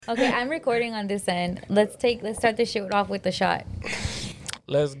Okay, I'm recording on this end. Let's start this shit off with the shot.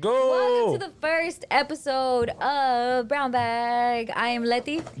 Let's go. Welcome to the first episode of Brown Bag. I am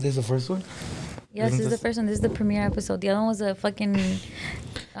Letty. This is the first one? Yes, this is the first one. This is the premiere episode. The other one was a fucking.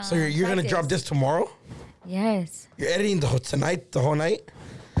 So you're gonna drop this tomorrow? Yes. You're editing the whole night?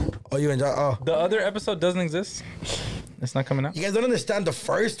 Oh, you enjoy? Oh, The other episode doesn't exist. It's not coming out. you guys don't understand. The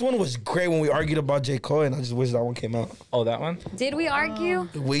first one was great when we argued about J. Cole, and I just wish that one came out. Oh, that one. Did we argue?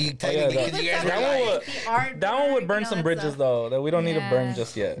 We technically, that- 'cause you guys were That one like, would. That one would burn some bridges though. That we don't need to burn Yeah.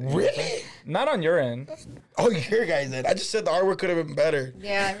 just yet. really? Not on your end. Oh, your guys did. I just said the artwork could have been better.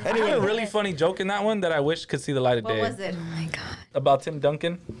 Yeah. I had a really funny joke in that one that I wish could see the light of What day. was it? Oh my god. About Tim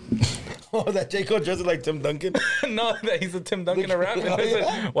Duncan. Oh, that J. Cole dresses like Tim Duncan. No, that he's a Tim Duncan of rap. Oh,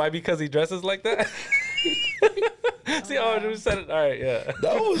 yeah. Why? Because he dresses like that. See, we said it. All right, yeah.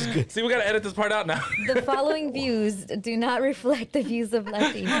 That was good. See, we gotta edit this part out now. The following views do not reflect the views of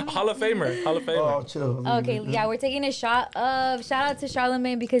Letty. Hall of Famer. Hall of Famer. Oh, chill. Okay, yeah, we're taking a shot of shout out to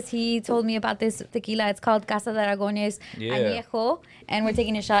Charlemagne because he told me about this tequila. It's called Casa de Aragones Yeah. Añejo, and we're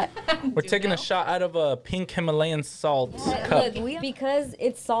taking a shot. We're taking a shot out of a pink Himalayan salt cup. Look, because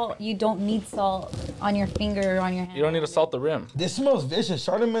it's salt, you don't need salt on your finger or on your hand. You don't need to salt the rim. This smells vicious.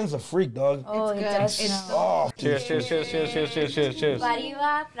 Charlemagne's a freak, dog. Oh, it It's does good. smell. Oh, Cheers, cheers, cheers, cheers, cheers, cheers, cheers, cheers. Pa'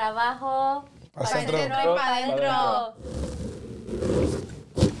 arriba, para abajo, Pa' pa' centro. dentro y pa' Pa' dentro.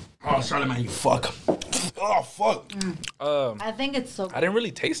 Oh, Charlemagne, you fuck. Oh, fuck. I think it's so I didn't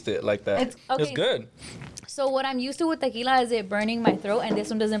really taste it like that. It's- okay. It's good. So what I'm used to with tequila is it burning my throat, and this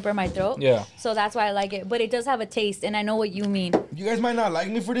one doesn't burn my throat. Yeah. So that's why I like it. But it does have a taste, and I know what you mean. You guys might not like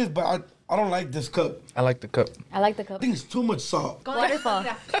me for this, but I don't like this cup. I like the cup. I like the I cup. think it's too much salt. Waterfall.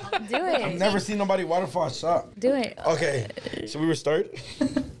 Do it. Never seen nobody waterfall shot. Do it. Okay, should we restart?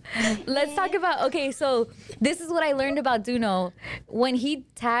 Let's talk about, okay, so this is what I learned about Duno. When he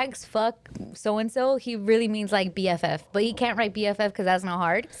tags fuck so-and-so, he really means like BFF. But he can't write BFF because that's not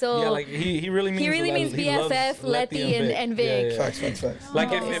hard. So Yeah, like he really means. he really means he loves BFF, Letty, and Vic. Facts, facts, facts.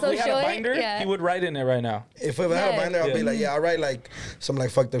 Like if So we had show a it, binder, yeah. he would write in it right now. If I had a Yeah. binder, I'll be Yeah. like, yeah, I write like some like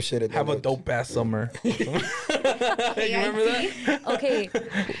fucked up shit. Have a dope ass summer. You remember that? Okay.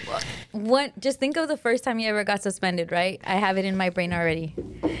 Just think of the first time you ever got suspended, right? I have it in my brain already.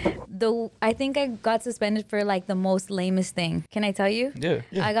 I think I got suspended for like the most lamest thing. Can I tell you? Yeah.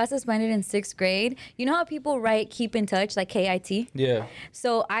 I got suspended in 6th grade. You know how people write keep in touch, like KIT? Yeah.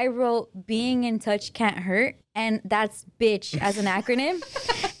 So I wrote being in touch can't hurt, and that's bitch as an acronym.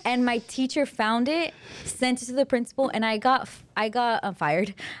 And my teacher found it, sent it to the principal, and I got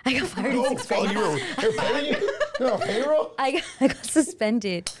fired. I got fired in Oh, 6th grade. you're paying you? You're on payroll? I got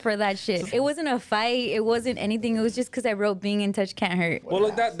suspended for that shit. It wasn't a fight. It wasn't anything. It was just because I wrote being in touch can't hurt. Well,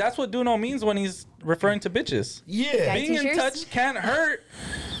 like that's what Duno means when he's referring to bitches. Yeah. Guys, Being in T-shirts? touch can't hurt.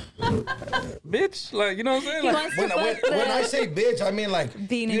 Bitch, like you know what I'm saying? He Like, wants to When fuck the- I say bitch, I mean like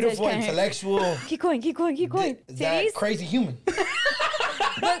Being in beautiful, touch can't hurt. intellectual, Keep going, keep going, keep going. that Titties? crazy human.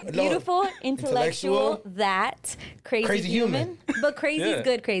 But No. beautiful, intellectual, Intellectual, that, crazy, crazy human. But crazy Yeah. is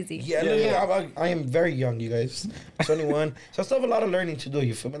good crazy. Yeah, look, I am very young, you guys. 21. So I still have a lot of learning to do,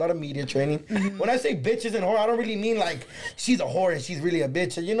 you feel me? A lot of media training. Mm-hmm. When I say bitches and whore, I don't really mean like she's a whore and she's really a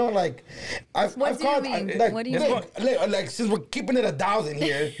bitch. You know, like I've What do you called mean? like, What do you like since we're keeping it 1,000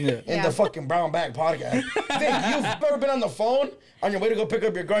 here in Yeah. the fucking Brown Bag podcast. Vic, you've ever been on the phone on your way to go pick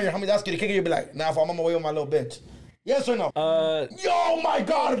up your girl and your homies ask you to kick it, you'll be like, nah, if I'm on my way with my little bitch. Yes or no? Yo, my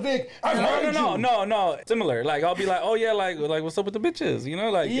God, Vic, I've heard you. No. Similar. Like I'll be like, oh yeah, like what's up with the bitches? You know,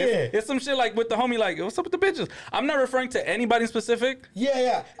 like Yeah. it's some shit like with the homie, like what's up with the bitches? I'm not referring to anybody specific.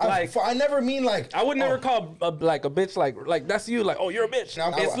 Yeah. I never mean like I would never oh, call a bitch like that's you, like, oh, you're a bitch.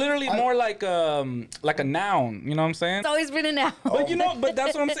 No, It's literally more like a noun. You know what I'm saying? It's always been a noun. But you know, but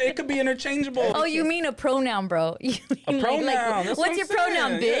that's what I'm saying. It could be interchangeable. Oh, you mean a pronoun, bro. You A mean pronoun. That's what what's I'm your saying.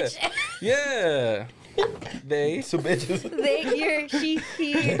 pronoun, bitch? Yeah. They. So bitches. They, you're, he,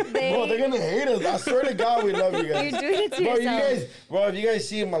 they. Bro, they're gonna hate us. I swear to God, we love you guys. You're doing it to Bro, yourself. if you guys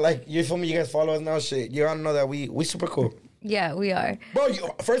see my like, you feel me? You guys follow us now, shit. You gotta know that we super cool. Yeah, we are. Bro,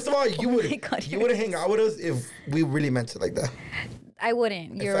 first of all, you my would God, you you're- wouldn't hang out with us if we really meant it like that. I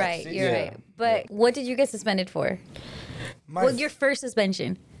wouldn't. You're Facts. right. You're Yeah. right. But what did you get suspended for? Well, your first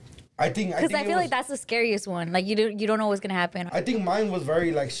suspension. I think Because I it feel was- like that's the scariest one. Like you don't know what's gonna happen. I think mine was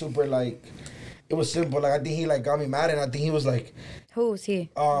very like super like. It was simple. Like I think he like got me mad, and I think he was like, Who's he?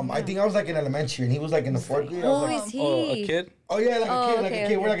 I think I was like in elementary, and he was like in the 4th grade. I was Who like, is he? Oh, a kid. Oh yeah, like a kid,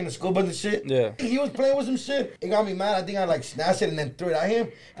 okay. We're like in the school bus and shit. Yeah. He was playing with some shit. It got me mad. I think I like snatched it and then threw it at him.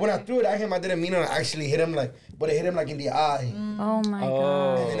 When I threw it at him, I didn't mean it. I actually hit him but it hit him like in the eye. Oh my Oh.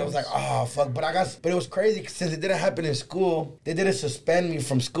 god. And then it was like, oh fuck. But it was crazy 'cause since it didn't happen in school, they didn't suspend me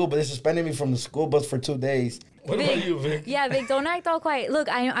from school, but they suspended me from the school bus for 2 days. What about you, Vic? Yeah, Vic, don't act all quiet. Look,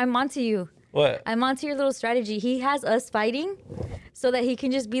 I'm onto you. What? I'm onto your little strategy. He has us fighting so that he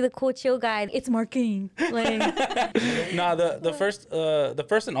can just be the cool, chill guy. It's marketing. Like, Nah, the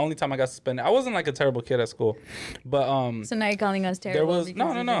first and only time I got suspended, I wasn't like a terrible kid at school, but so now you're calling us terrible. there was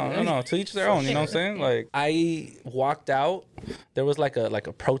because no. To each their own. You know what I'm saying? Like I walked out. There was like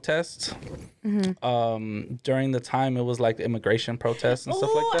a protest. During the time it was like the immigration protests and stuff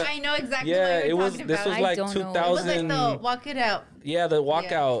like that. I know exactly Yeah, what you're it was. talking This about. was I like don't know. 2000. It was like the walk it out. Yeah, the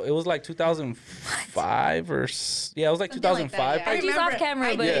walkout. It was like 2005 or yeah, it was like Something like 2005. that, yeah. I He's off remember- camera,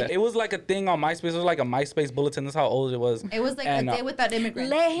 I but Yeah, it was like a thing on MySpace. It was like a MySpace bulletin. That's how old it was. It was like And, a day without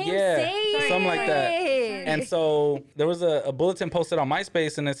immigrants. let him Yeah, say something like that. it. And so there was a bulletin posted on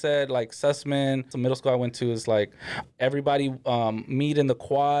MySpace, and it said like Sussman, the middle school I went to, is like everybody meet in the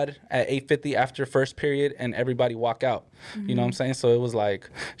quad at 8:50 after first period, and everybody walk out. You know what I'm saying? So it was like,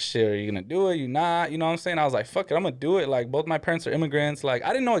 shit, are you gonna do it? You not? You know what I'm saying? I was like, fuck it, I'm gonna do it. Like both my parents are immigrants. Like I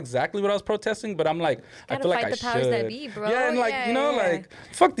didn't know exactly what I was protesting, but I'm like, I Gotta feel like fight I the powers should. that be, bro. Yeah, and like Yeah, you know, yeah. like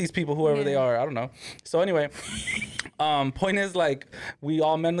fuck these people, whoever they Yeah. are. I don't know. So anyway, point is like we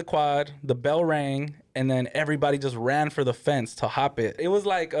all met in the quad. The bell rang. And then everybody just ran for the fence to hop it. It was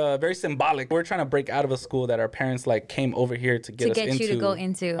like very symbolic. We're trying to break out of a school that our parents like came over here to get us into. you to go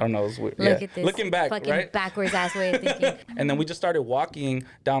into. I don't know. It was weird. Look Yeah. at this. Looking back, fucking right? backwards ass way of thinking. And then we just started walking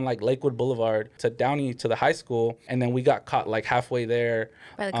down like Lakewood Boulevard to Downey to the high school. And then we got caught like halfway there.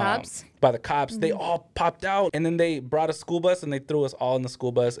 By the cops? By the cops. Mm-hmm. They all popped out. And then they brought a school bus and they threw us all in the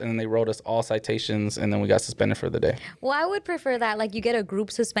school bus. And then they wrote us all citations. And then we got suspended for the day. Well, I would prefer that. Like, you get a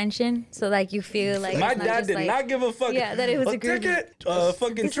group suspension, so like you feel like My it's not dad just, did like, not give a fuck. Yeah, that it was a group. ticket.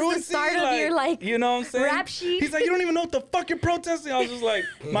 Fucking This is the truancy. start of your, like, you know what I'm saying? rap sheet. He's like, you don't even know what the fuck you're protesting. I was just like,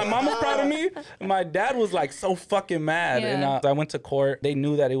 my mom was proud of me. My dad was like so fucking mad. And Yeah. I went to court. They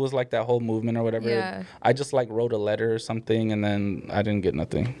knew that it was like that whole movement or whatever. Yeah. I just like wrote a letter or something, and then I didn't get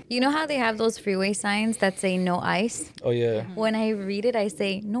nothing. You know how they have those freeway signs that say no ice? Oh yeah, When I read it, I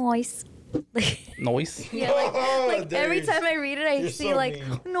say noise. noise. Yeah, like every Darius, time I read it, I you're see so like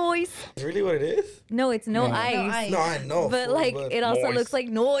mean. noise. That's really what it is? No, it's no No. ice. No ice. No, I know. But fool, like it also Noise. looks like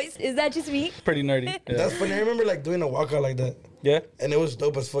noise. Is that just me? Pretty nerdy. Yeah. That's funny. I remember like doing a walkout like that. Yeah. And it was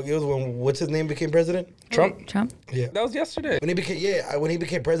dope as fuck. It was when, what's his name became president? Trump. Trump. Yeah. That was yesterday. When he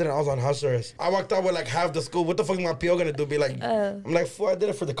became president, I was on house arrest. I walked out with like half the school. What the fuck is my PO gonna do? Be like, I'm like, fool, I did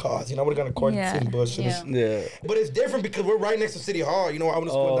it for the cause. You know, I would have gone to court Yeah. and seen Bush. And Yeah. Yeah. But it's different because we're right next to City Hall. You know, I went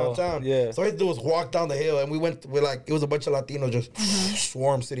to school Oh, downtown. yeah. So all I had to do was walk down the hill, and we went with like, it was a bunch of Latinos just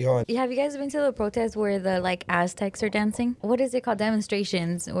swarm City Hall. Have you guys been to the protest where the like Aztecs are dancing? What is it called?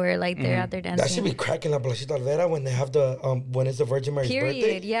 Demonstrations where like they're out there dancing. That should be cracking La Placita Alvera when they have the, when it's the Virgin Mary's Period.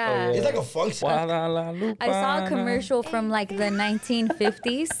 birthday. Yeah. It's like a function. I saw a commercial from like the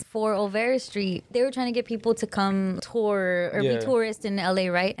 1950s for Olvera Street. They were trying to get people to come tour or Yeah. be tourists in LA,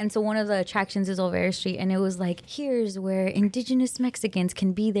 right? And so one of the attractions is Olvera Street, and it was like, here's where indigenous Mexicans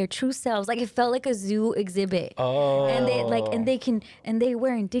can be their true selves. Like it felt like a zoo exhibit. Oh. And they like, and they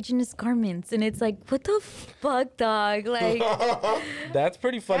wear indigenous garments, and it's like, what the fuck, dog? Like, That's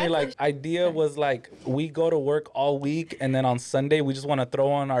pretty funny. Like, idea was like, we go to work all week, and then on Sunday we just want to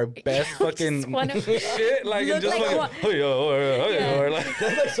throw on our best fucking wanna shit, like, and look just like fucking, what- hey, or like,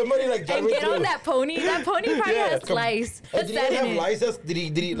 That's like somebody like and driving get through. on that pony. That pony probably Yeah, has lice. Hey, Put did you that guys have in it. license? Did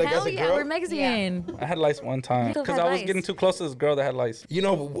he like Hell as a yeah, girl? we're Mexican. I had lice one time Still because had I was lice. getting too close to this girl that had lice. You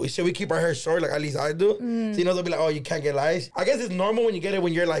know, should we keep our hair short? Like at least I do. So you know they'll be like, oh, you can't get lice. I guess it's normal when you get it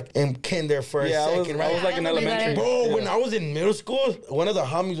when you're like in kinder for Yeah, a I was second, right? like in elementary. Bro, Yeah. when I was in middle school, one of the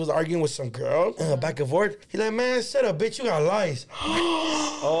homies was arguing with some girl back and forth. He's like, man, shut up, bitch, you got lice.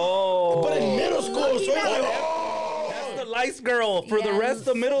 Oh, But in middle school, so he's like, oh. that's the lice girl for the Yes. rest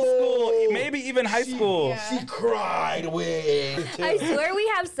of middle school, maybe even high school. She cried with. I swear we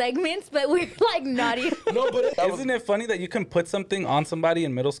have segments, but we're like not even. No, but Isn't it funny that you can put something on somebody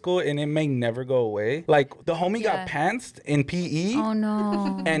in middle school and it may never go away? Like the homie Yeah. got pantsed in PE. Oh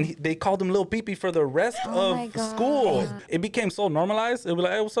no. And they called him Lil Peepee for the rest Oh my of God. school. It became so normalized. It was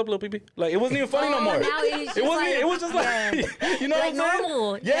like, hey, what's up, Lil Peepee? Like, it wasn't even funny no Oh, more. now it's It just wasn't. like- It was just like, you know Like what I'm saying?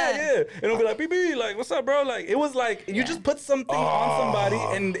 normal, Yeah, yeah. yeah. And it'll be like, Peepee, like, what's up, bro? Like, it was like you just put put something on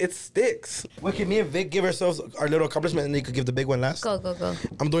somebody and it sticks. What can me and Vic give ourselves our little accomplishment, and then you could give the big one last? Go.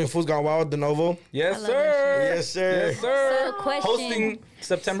 I'm doing Fools Gone Wild, the Novo. Yes, love sir. Yes, sir. Yes, sir. So, question. Hosting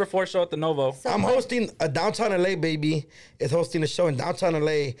September 4th show at the Novo. I'm hosting a downtown LA, baby. Is hosting a show in downtown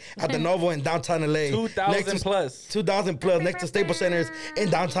LA at the Novo in downtown LA. 2,000 plus. 2,000 plus next to Staples Centers in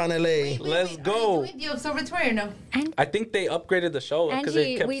downtown LA. Let's go. Do you have Observatory or no? I think they upgraded the show because they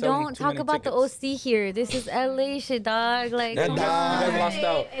Angie, kept we selling don't too talk many about tickets. the OC here. This is LA shit, dog. Like, That come dog. You on. guys lost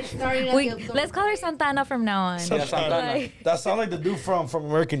out. It's starting at We, the Observatory. let's call her Santana from now on. Yeah, Santana. Like, That sounds like the dude from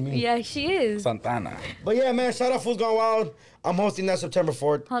American Me. yeah, she is. Santana. But yeah, man, shout out Fools Gone Wild. I'm hosting that September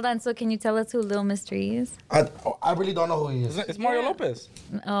 4th. Hold on. So, can you tell us who Lil Mystery is? I really don't know who he is. It's Mario Lopez.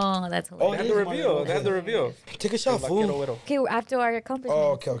 Oh, that's Oh, They hilarious. had it the is Mario reveal. They had the Lopez. reveal. Take a shot, Vaquero fool. Widow. Okay, after our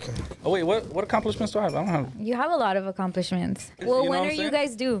accomplishments. Oh, okay. Oh wait, what accomplishments do I have? I don't have. You have a lot of accomplishments. You Well, know when what are I'm you saying?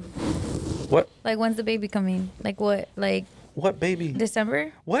 guys due? What? Like, when's the baby coming? Like, what? Like, What baby?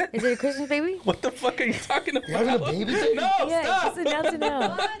 December? What? Is it a Christmas baby? What the fuck are you talking about? You having a baby? Thing? No, Yeah, stop. just announce it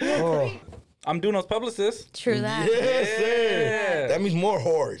now. Oh. I'm Duno's publicist. True that. Yes, sir. Yeah. That means more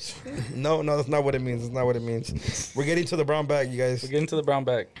whores. No, that's not what it means. That's not what it means. We're getting to the brown bag, you guys. We're getting to the brown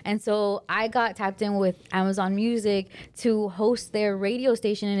bag. And so I got tapped in with Amazon Music to host their radio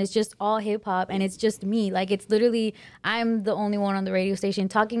station, and it's just all hip hop, and it's just me. Like, it's literally, I'm the only one on the radio station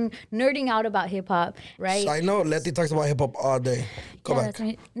talking, nerding out about hip hop, right? I know Letty talks about hip hop all day. Go Yeah, back. that's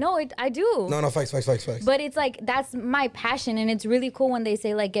me. No, I do. No, facts. But it's like, that's my passion, and it's really cool when they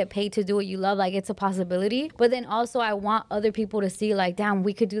say, like, get paid to do what you love. Like, it's a possibility. But then also I want other people to see, like, damn,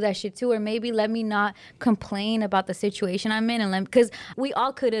 we could do that shit too. Or maybe let me not complain about the situation I'm in, and because we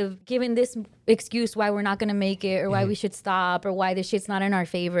all could have given this excuse why we're not gonna make it, or why we should stop, or why this shit's not in our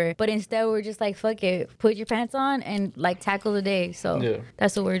favor. But instead we're just like, fuck it, put your pants on and like tackle the day. So Yeah.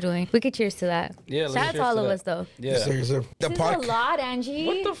 that's what we're doing. We could cheers to that. Yeah, let's Shout out to cheers all to of that. us though. Yeah. Yes, sir, yes, sir. The This park. is a lot, Angie.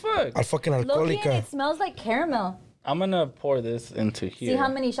 What the fuck? Al fucking Look at it, alcohólica. it smells like caramel. I'm gonna pour this into here. See how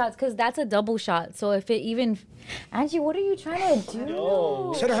many shots? Because that's a double shot. So if it even, Angie, what are you trying to do?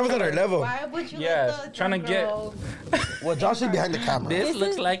 Yo. Should have it at our level. Why would you Yeah, let the trying to drum get- grow? Well, Josh is behind the camera. This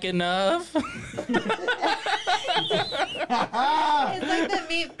looks like enough. It's like the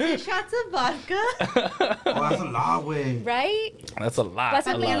meat, 2 shots of vodka. Oh, that's a lot, güey. Right? That's a lot. That's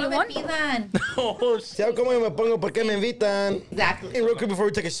a what Ya we no lot. me want. pidan. Oh shit. See how como me pongo, ¿por qué me invitan? Exactly. Hey, real quick before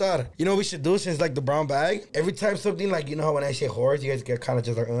we take a shot, you know what we should do since like the brown bag? Every time something like, you know how when I say horse, you guys get kind of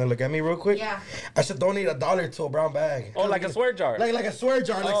just like, look at me real quick? Yeah. I should donate $1 to a brown bag. Oh, like a swear jar. Like a swear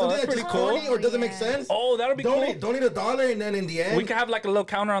jar, like Oh, something that's that's just pretty cool. corny or doesn't make sense. Oh, that'll be Donate cool. $1, and then in the end, We could have like a little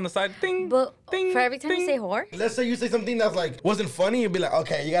counter on the side. Ding. But ding, for every time you ding. say whore. let's say you say something that's like wasn't funny, you'd be like,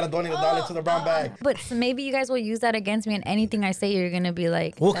 okay, you gotta donate $1 to the brown bag. But so maybe you guys will use that against me, and anything I say, you're gonna be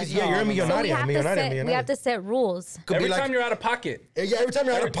like. Well, cause yeah, you're a so we millonaria, have, we have to set rules. Could Every be like, time you're out of pocket. yeah, every time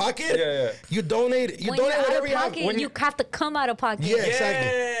you're out of pocket, Yeah. you donate. You When you're donate out whatever of you have. pocket, When you have to come out of pocket. Yeah, exactly.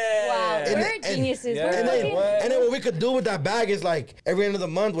 Wow, Yeah. And we're then- geniuses. yeah. We're And then, fucking- What? and then what we could do with that bag is like every end of the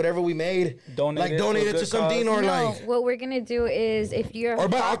month, whatever we made, Donate it donate to a it to good something cause. or No, like, what we're gonna do is if you're or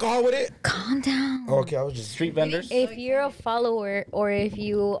buy alcohol with it. calm down. Okay, I was just. Street vendors. If you're a follower or if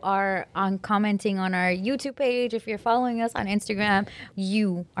you are on commenting on our YouTube page, if you're following us on Instagram,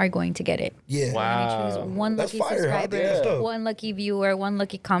 you are going to get it. Yeah. Wow. Choose one That's lucky fire, huh? subscriber, That's dope. one lucky viewer, one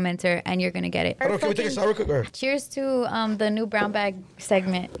lucky commenter, and you're gonna get it. I don't know, can we take a shower quick or? Cheers to the new brown bag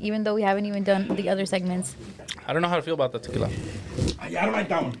segment, even though we haven't even done the other segments. I don't know how to feel about the tequila. I don't like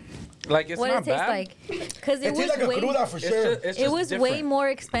that one. Like it's What not it tastes bad. like? Because it It was tastes like a way, cruda for It's sure. just, it's it just was different. way more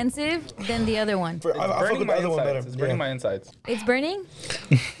expensive than the other one. I fuck burning with my the other one better. insides. It's burning Yeah. my insides. It's burning.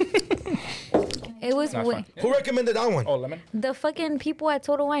 It was Not way, fun. Who recommended that one? Oh, lemon. the fucking people at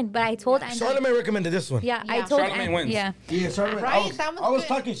Total Wine, but I told Angie. Charlemagne recommended this one. Yeah, I Yeah. told Charlemagne wins. Yeah. Yeah, Charlemagne. Right, that was I was good.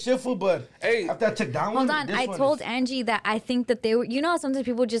 talking shit, fool, but Hey. after I took that one, Hold on, this I one told is- Angie that I think that they were, you know how sometimes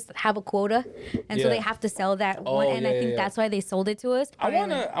people just have a quota and so Yeah. they have to sell that Oh, one, and I yeah, think yeah. that's why they sold it to us. I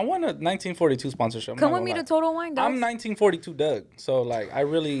want a 1942 sponsorship. I'm Come not with me gonna to lie. Total Wine, dogs. I'm 1942 Doug, so like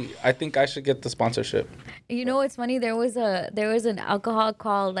I think I should get the sponsorship. You know what's funny? There was an alcohol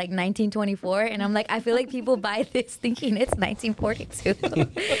called like 1924, and I'm like, I feel like people buy this thinking it's 1942,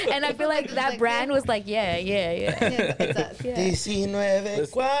 and I feel like that brand was like, yeah. It's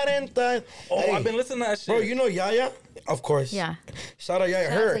us. 1940. Oh, Hey, I've been listening to that shit. bro, you know Yaya? Of course. Yeah. Shout out Yaya.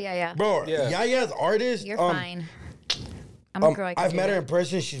 Shout out Her. to Yaya. Bro, Yeah. Yaya's artist. You're fine. I'm a girl. I can I've do met her that. in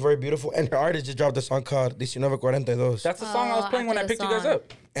person. She's very beautiful. And her artist just dropped a song called 1942. That's the song I was playing when I after picked the you guys song.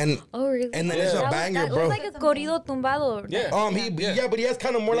 up. And Oh really? And then it's a That was- banger, that bro. was like a corrido tumbado. Yeah. yeah, but he has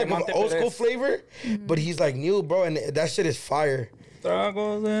kind of more like an Monte old school Perez. flavor, but he's like new, bro, and that shit is fire.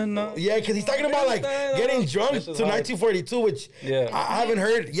 Tragos and Yeah, because he's talking about like getting drunk This to is hard. 1942, which I haven't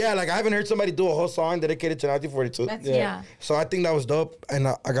heard. Yeah, like I haven't heard somebody do a whole song dedicated to 1942. That's Yeah. So I think that was dope, and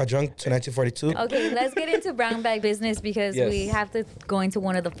I got drunk to 1942. Okay, let's get into brown bag business because Yes. we have to go into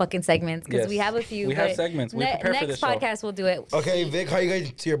one of the fucking segments because Yes. we have a few. We have but segments. We prepare for next this show. podcast we'll do it. Okay, Vic, how you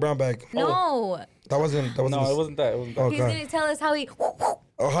guys to your brown bag? No, That wasn't. No, it wasn't that. It wasn't that. Oh, he's God. gonna tell us how he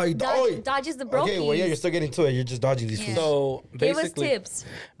Oh, how you dodges the brokies. Okay, well, yeah, you're still getting to it. You're just dodging these Yeah. fools. So Give us basically, tips.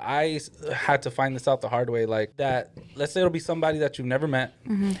 had to find this out the hard way. Like that, let's say it'll be somebody that you've never met,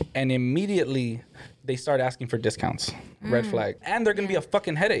 Mm-hmm. and immediately they start asking for discounts. Red Mm. flag. And they're gonna be a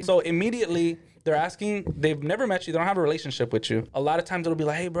fucking headache. So immediately they're asking, they've never met you, they don't have a relationship with you. A lot of times it'll be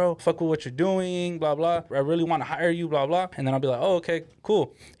like, hey bro, fuck with what you're doing, blah blah. I really want to hire you, blah blah. And then I'll be like, oh okay,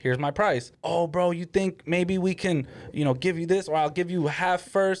 cool. Here's my price. Oh bro, you think maybe we can, give you this, or I'll give you half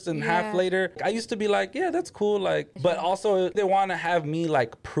first and half Yeah. later. I used to be like, yeah, that's cool. Like, but also they want to have me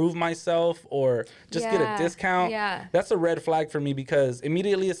like prove myself or just get Yeah, a discount. yeah. That's a red flag for me because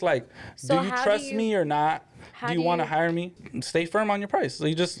immediately it's like, So do you how do trust you- me or not? how Do do you want to you- hire me? Stay firm on your price. So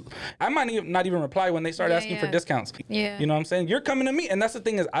I might not even reply when they start Yeah, asking for yeah. discounts. Yeah. You know what I'm saying? You're coming to me. And that's the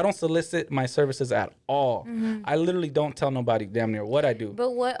thing is I don't solicit my services at all. I literally don't tell nobody damn near what I do.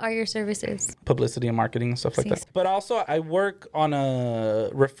 But what are your services? Publicity and marketing and stuff like See. that. But also I work on a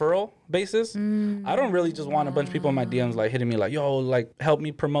referral basis. I don't really just want a bunch of people in my DMs like hitting me like, yo, like help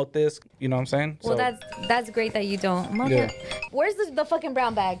me promote this. You know what I'm saying? Well, So- that's great that you don't. Yeah. Where's the fucking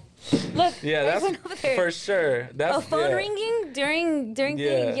brown bag? Look. yeah, there's that's one over there. for sure. That's A phone yeah. ringing during Yeah.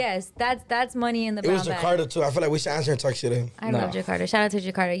 thing. Yes, that's money in the It brown was bag. Jakarta too. I feel like we should answer and talk shit to him. I No. love Jakarta. Shout out to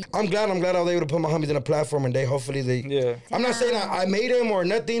Jakarta. I'm glad I was able to put my homies in a platform and hopefully they. Yeah. I'm not saying I made him or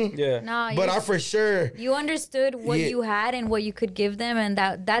nothing. Yeah. Nah, But you, I for sure. you understood what Yeah. you had and what you could give them, and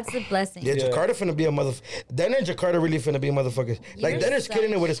that's the blessing. Yeah, Yeah. Jakarta finna be a Denner and Jakarta really finna be motherfuckers. Like You're Denner's killing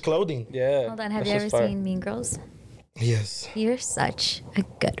it such- with his clothing. Yeah. Hold on, have That's you ever just fire. seen Mean Girls? Yes. You're such a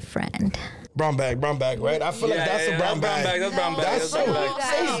good friend. Brown bag, right? I feel like that's a brown bag. That's brown bag. That's That's so brown No, bag.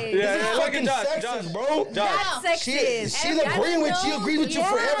 guys. This Yeah, is yeah, look fucking at Josh, sexist, Josh. bro. Josh. That's She, sexist. she's agreeing with you. Agreed with you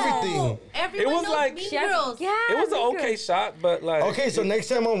for Yeah. everything. Everyone It was knows like- Mean Yeah, Girls. yeah. It was an Mean okay Girls. shot, but like. Okay, so next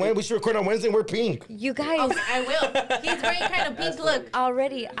time on Wednesday, we should record on Wednesday. We're pink. You guys. Okay, I will. He's wearing kind of pink look.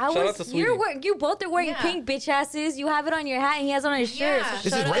 Already, Shout out to Sweetie. you both are wearing Yeah. pink bitch asses. You have it on your hat, and he has it on his shirt. Yeah. So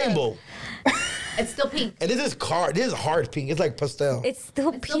This shut is up. rainbow, It's still pink. and this is hard pink. It's like pastel. It's still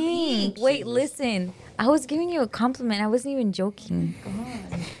It's still pink. pink. Wait, listen. I was giving you a compliment. I wasn't even joking.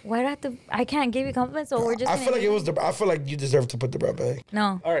 Why do I have to? I can't give you compliments, so we're just. I gonna feel like give- it was the. I feel like you deserve to put the brown bag.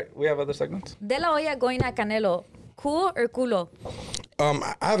 No. All right, we have other segments. De La Hoya going at Canelo. Cool or culo?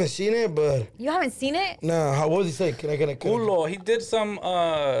 I haven't seen it, but You haven't seen it? nah. What was he say? Can I? Culo. He did some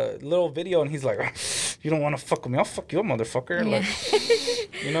little video and he's like, you don't want to fuck with me. I'll fuck you up, motherfucker. Yeah.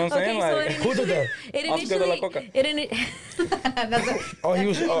 Like, you know what I'm saying? Okay, so Like, it Who did that? It Oscar de la initially. Coca. It ini- That's a, Oh, he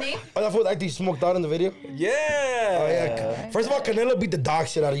was. his Oh, name? that fool actually smoked out in the video. yeah. Oh yeah. First of all, Canelo beat the dog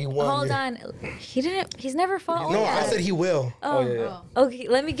shit out of you one Hold year. on. He didn't. He's never fought. No, Oya. I said he will. Oh, yeah, yeah. Okay,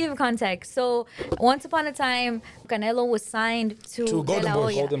 let me give context. So, once upon a time, Canelo was signed to To Golden De La Boy.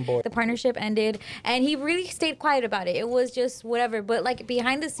 Hoya. Golden Boy. The partnership ended, and he really stayed quiet about it. It was just whatever. But like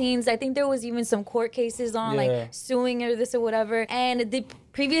behind the scenes, I think there was even some court cases on Yeah. like suing or this or whatever. And the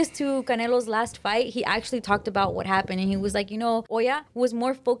previous to Canelo's last fight, he actually talked about what happened, and he was like, Oya was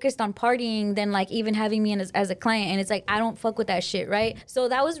more focused on partying than like even having me as a client. And it's like, I don't fuck with that shit, right? So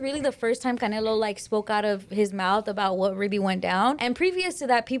that was really the first time Canelo like spoke out of his mouth about what really went down. And previous to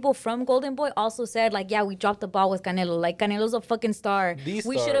that, people from Golden Boy also said like, yeah, we dropped the ball with Canelo. Like Canelo's a fucking star. The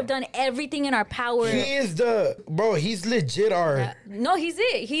We star. should have done everything in our power. He is the bro. He's legit our. No, he's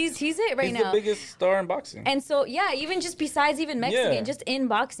it. He's it right He's now. the biggest star in boxing. And so, yeah, even just besides even Mexican, Yeah. just in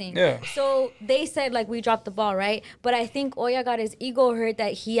boxing. Yeah. So they said, like, we dropped the ball, right? But I think Oya got his ego hurt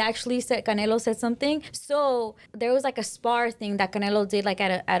that he actually said, Canelo said something. So there was like a spar thing that Canelo did, like,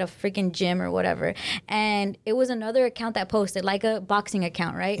 at a freaking gym or whatever. And it was another account that posted, like a boxing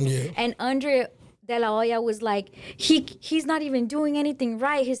account, right? Yeah. And Andre De La Hoya was like, he's not even doing anything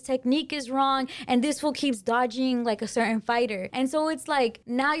right. His technique is wrong, and this fool keeps dodging like a certain fighter. And so it's like,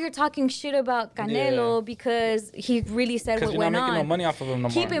 now you're talking shit about Canelo Yeah. because he really said Because what you're went not making on. no money off of him no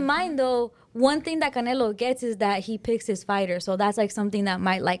more. Keep in mind though, one thing that Canelo gets is that he picks his fighter. So that's like something that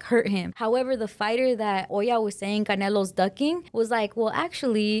might like hurt him. However, the fighter that Oya was saying Canelo's ducking was like, well,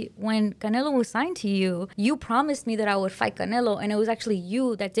 actually, when Canelo was signed to you, you promised me that I would fight Canelo. And it was actually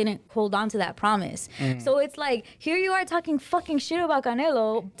you that didn't hold on to that promise. So it's like, here you are talking fucking shit about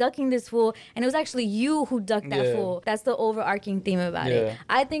Canelo, ducking this fool. And it was actually you who ducked that fool. That's the overarching theme about it.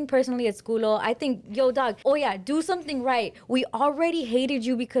 I think personally it's culo. I think, yo, dog, oh yeah, do something right. We already hated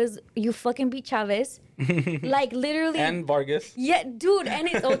you because you fucking beat Chavez. Like literally. And Vargas. Yeah, dude, and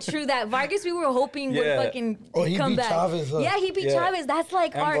it's true that Vargas we were hoping would fucking he come beat back. Chavez, huh? Yeah, he beat Chavez. That's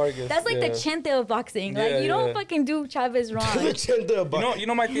like And our Vargas, that's like the chente of boxing. Like you don't fucking do Chavez wrong. You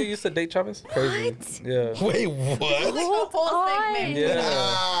know my tia used to date Chavez? Crazy. What? Yeah. Wait, what? The whole segment. Yeah.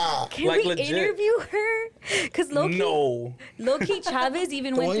 Ah, Can Like, we legit. interview her? Because No. Low-key Chavez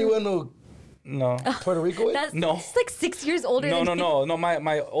even the went one you through. went to No. Puerto Rico with? That's No. It's like 6 years older No, than no, me. no.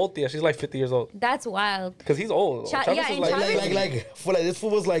 My old tia, she's like 50 years old. That's wild. Because he's old. Cha- Chavez yeah, is and like, Chavez- Like this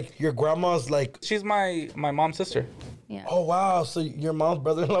fool was like your grandma's like. she's my mom's sister. Yeah. Oh wow! So your mom's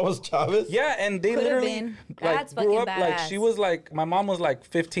brother-in-law was Chavez? Yeah, and they Could've literally been. like That's grew up fucking like badass. she was like my mom was like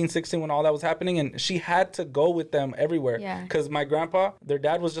 15, 16 when all that was happening, and she had to go with them everywhere. Yeah. Because my grandpa, their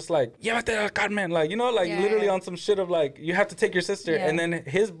dad was just like, llévate al Carmen, like like Yeah, literally yeah. on some shit of like you have to take your sister, Yeah. and then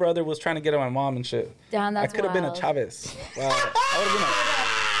his brother was trying to get at my mom and shit. Damn, that's I could have been a wild. Chavez. Wow. I would have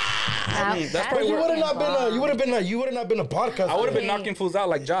been that's But probably you where- would have not been a. You would have not been a podcast. I would have been Hey. knocking fools out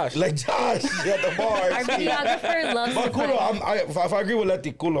like Josh. like Josh at the bar. Our videographer loves But to culo, fight. if I agree with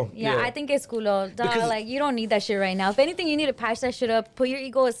Leti, culo. Yeah, Yeah. I think it's culo. Dog, Because- like, you don't need that shit right now. If anything, you need to patch that shit up. Put your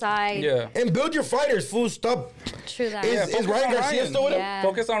ego aside. Yeah. And build your fighters, fool. Stop. True that. Is focus Ryan on Garcia Ryan. still with him? Yeah.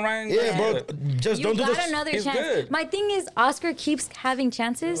 Focus on Ryan. Yeah, bro. Garcia. Just You don't do got this. another He's chance. good. My thing is, Oscar keeps having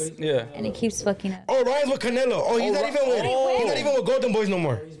chances, Yeah. and he keeps fucking up. Oh, Ryan's with Canelo. Oh, he's not even with. He's not even with Golden Boys no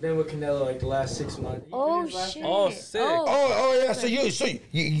more. He's been with Canelo like the last 6 months. Oh, shit. Oh, sick. Oh yeah.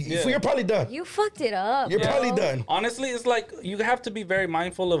 So you're probably done. You fucked it up. You're bro. probably done. Honestly, it's like you have to be very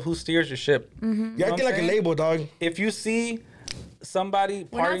mindful of who steers your ship. Mm-hmm. You're know what acting I'm like a saying? label, dog. If you see somebody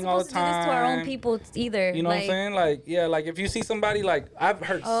We're not partying all the supposed to do this time, to our own people either. you know what I'm saying? Like, yeah, like if you see somebody, like I've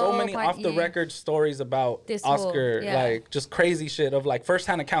heard so Oh, many off the yeah. record stories about This fool, Oscar, yeah. like just crazy shit of like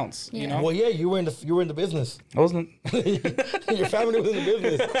firsthand accounts. You Yeah. know, Well, yeah, you were in the business. I wasn't. Your family was in the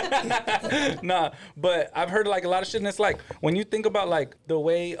business. Nah, but I've heard like a lot of shit, and it's like when you think about like the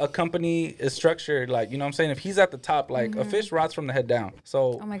way a company is structured, like you know what I'm saying. If he's at the top, like a fish rots from the head down.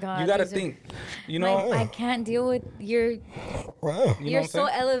 So Oh my God, you got to these are- think. You know, I can't deal with your. Wow. you know You're what I'm so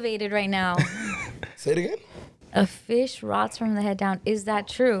saying? elevated right now. Say it again. A fish rots from the head down. Is that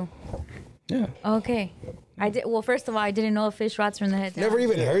true? Yeah, Okay. I did. Well, first of all, I didn't know a fish rots from the head down. Never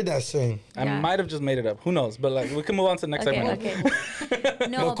even heard that saying. I Yeah. might have just made it up. Who knows? But like we can move on to the next Okay. segment. Okay.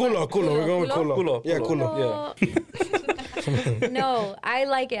 No, culo. We're going with culo. Culo, Yeah, culo. culo. Yeah. No, I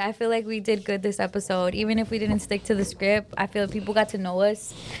like it. I feel like we did good this episode. Even if we didn't stick to the script, I feel people got to know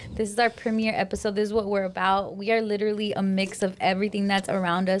us. This is our premiere episode. This is what we're about. We are literally a mix of everything that's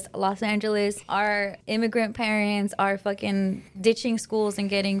around us. Los Angeles, our immigrant parents, our fucking ditching schools and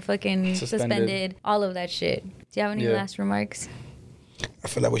getting fucking suspended. All of that shit. Do you have any Yeah. last remarks? I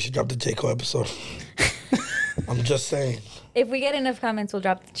feel like we should drop the J. Cole episode. I'm just saying. If we get enough comments, we'll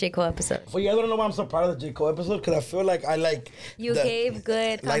drop the J. Cole episode. Well, yeah, I don't know why I'm so proud of the J. Cole episode because I feel like I like. You the- gave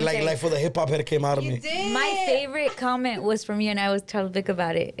good commentary. like for the hip hop head came out of You me. did. My favorite comment was from you, and I was telling Vic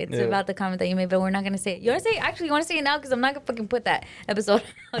about it. It's Yeah. about the comment that you made, but we're not gonna say it. You wanna say it? Actually, you wanna say it now? Because I'm not gonna fucking put that episode.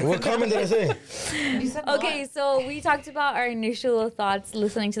 What comment did I say? You said Okay, so we talked about our initial thoughts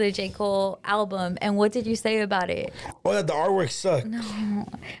listening to the J. Cole album, and what did you say about it? Oh, that the artwork sucked.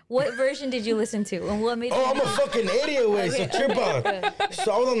 What version did you listen to, and what made Oh, you? I'm a fucking idiot, way. So trip out.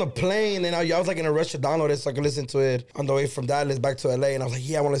 So I was on the plane and I was like in a rush to download it so I could listen to it on the way from Dallas back to LA. And I was like,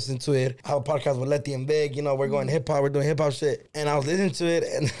 yeah, I want to listen to it. I have a podcast with Letty and Big. You know, we're going hip hop. We're doing hip hop shit. And I was listening to it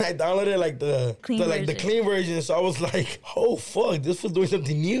and I downloaded like the Clean clean version. So I was like, oh fuck, this was doing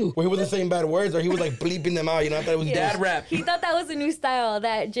something new. Where he wasn't saying bad words or he was like bleeping them out. You know, I thought it was Yeah. Dad rap. He thought that was a new style,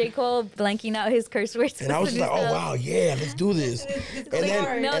 that J. Cole blanking out his curse words. And I was just like, oh wow, yeah, let's do this. And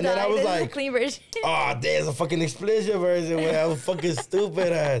then, No, and then I was this is like, a clean version. oh, there's a fucking explicit version where I was fucking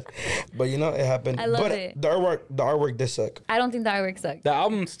stupid ass. But you know, it happened. I love but it. the artwork did suck. I don't think the artwork sucked. The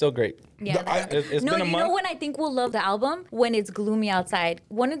album's still great. Yeah, It's no, been a you month. know when I think we'll love the album? When it's gloomy outside.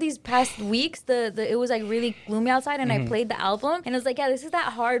 One of these past weeks, it was like really gloomy outside, and I played the album, and it was like, yeah, this is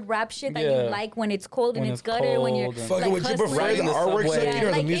that hard rap shit that Yeah. you like when it's cold and When it's it's gutter, when you're cold and- Fucking, would you hustling. prefer the Riding the artwork subway. sucking or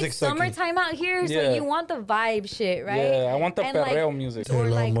the like music it's sucking? summertime out here, so Yeah. you want the vibe shit, right? Yeah, I want the And, like, perreo music. Or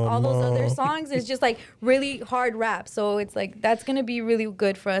like all those Mama. other songs is just like really hard rap. So it's like that's gonna be really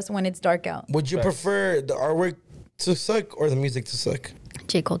good for us when it's dark out. Would you Facts. prefer the artwork to suck or the music to suck?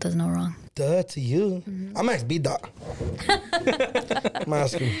 J. Cole does no wrong. Duh, to you. I'm asking B-Dot. I'm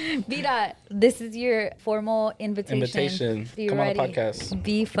asking. B-Dot, this is your formal invitation. Be Come on the ready. podcast.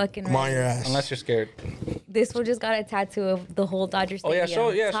 Be fucking I'm on ready. your ass. Unless you're scared. This one just got a tattoo of the whole Dodger Oh, Stadium. yeah,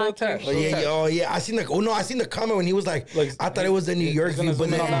 show the Talk tat. your Oh, shit. yeah, oh, yeah. I seen the comment when he was like, Like, I thought it was a New he's York gonna view, but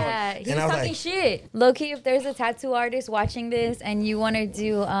zoom in on that Yeah, he was and I was talking like, shit. Low-key, if there's a tattoo artist watching this and you want to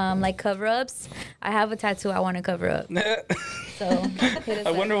do like cover-ups, I have a tattoo I want to cover up. So hit us I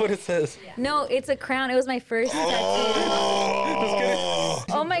up. wonder what it says. No, it's a crown. It was my first tattoo.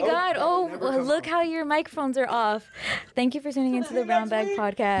 Oh my God. Oh, well, look how your microphones are off. Thank you for tuning into the Brown Bag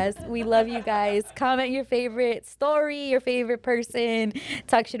Podcast. We love you guys. Comment your favorite story, your favorite person.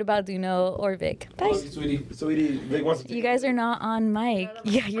 Talk shit about Duno or Vic. Bye. Sweetie, Vic wants to You guys are not on mic.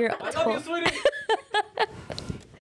 Yeah, you're. Sweetie.